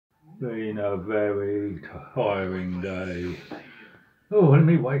Been a very tiring day. Oh, let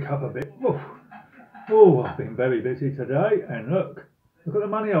me wake up a bit. Oh, I've been very busy today, and look at the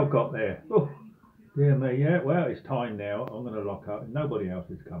money I've got there. Oh, dear me, yeah, well, it's time now. I'm going to lock up. Nobody else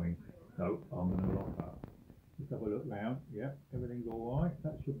is coming, so I'm going to lock up. Let's have a look round. Yeah, everything's all right.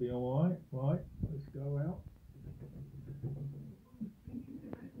 That should be all right. Right, let's go out.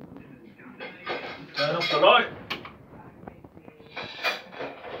 Turn off the light.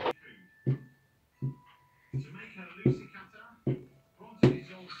 To make a Lucy cutter, put a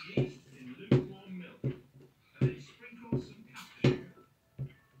dissolved yeast in lukewarm milk, and then sprinkle some caster sugar.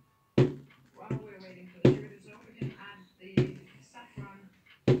 While we're waiting for the sugar to dissolve, we can add the saffron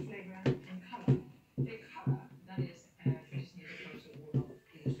flavour and colour. The colour, that is, we just need to close the wall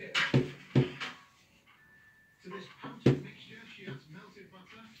in the spirit. To this potent mixture, she adds melted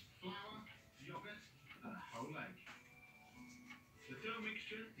butter, flour, yogurt, and a whole egg. The dough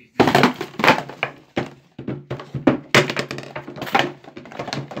mixture is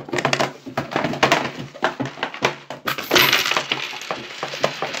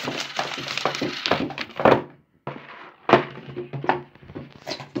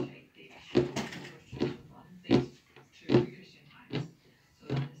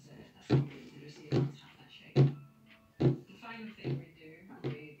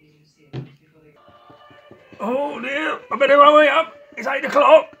Oh dear, I better hurry up. It's 8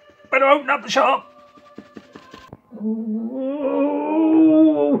 o'clock. Better open up the shop.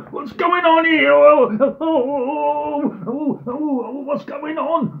 Oh, what's going on here? What's going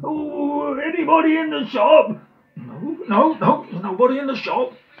on? Oh, anybody in the shop? No, there's nobody in the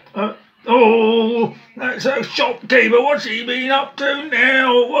shop. That's a shopkeeper. What's he been up to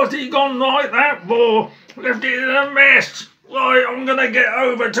now? What's he gone like that for? Left it in a mess. Right, I'm going to get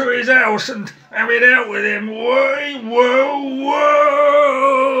over to his house and have it out with him. Whoa!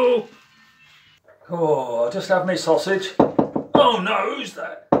 Oh, I'll just have me sausage. Oh no, who's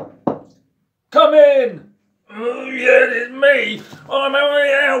that? Come in! Oh yeah, it's me. I'm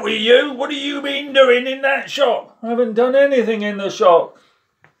only out with you. What have you been doing in that shop? I haven't done anything in the shop.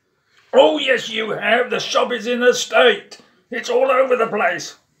 Oh yes you have. The shop is in a state. It's all over the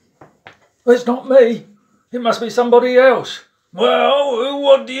place. It's not me. It must be somebody else. Well,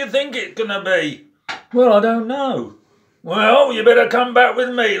 what do you think it's gonna be? Well, I don't know. Well, you better come back with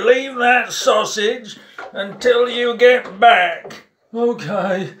me. Leave that sausage until you get back.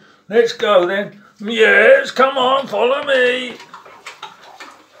 Okay, let's go then. Yes, come on, follow me.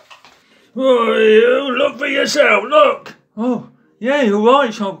 Oh, you look for yourself, look. Oh, yeah, you're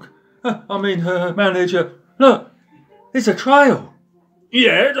right, manager. Look, it's a trail.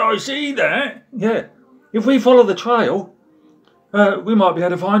 Yes, I see that. Yeah, if we follow the trail, we might be able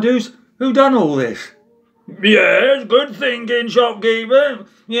to find who done all this. Yes, good thinking, shopkeeper.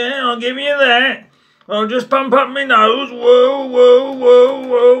 Yeah, I'll give you that. I'll just pump up my nose. Whoa, whoa, whoa,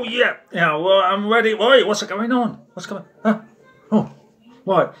 whoa. Yeah, well, I'm ready. Wait, what's going on? What's going on? Oh,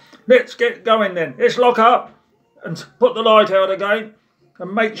 right. Let's get going then. Let's lock up and put the light out again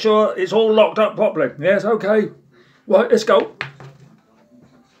and make sure it's all locked up properly. Yes, okay. Right, let's go.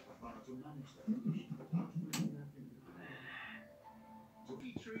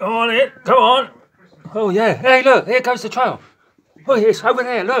 Come on in, come on. Oh yeah, hey look, here goes the trail. Oh yes, over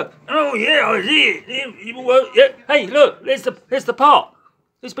there, look. Oh yeah, I see it. Well, yeah. Hey look, there's the pot.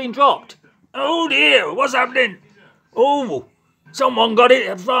 It's been dropped. Oh dear, what's happening? Oh, someone got it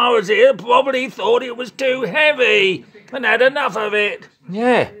as far as here, probably thought it was too heavy and had enough of it.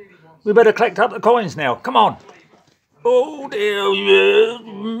 Yeah, we better collect up the coins now, come on. Oh dear, yeah.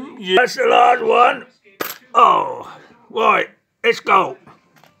 That's the last one. Oh, right, let's go.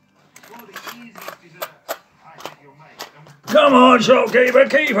 Come on, shopkeeper,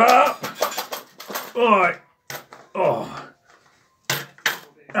 keep up. Right. Oh.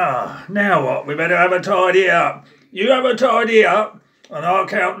 Now what? We better have a tidy up. You have a tidy up, and I'll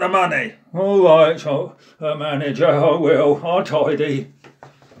count the money. All right, manager, I will. I'll tidy.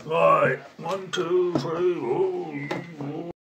 Right. 1, 2, 3.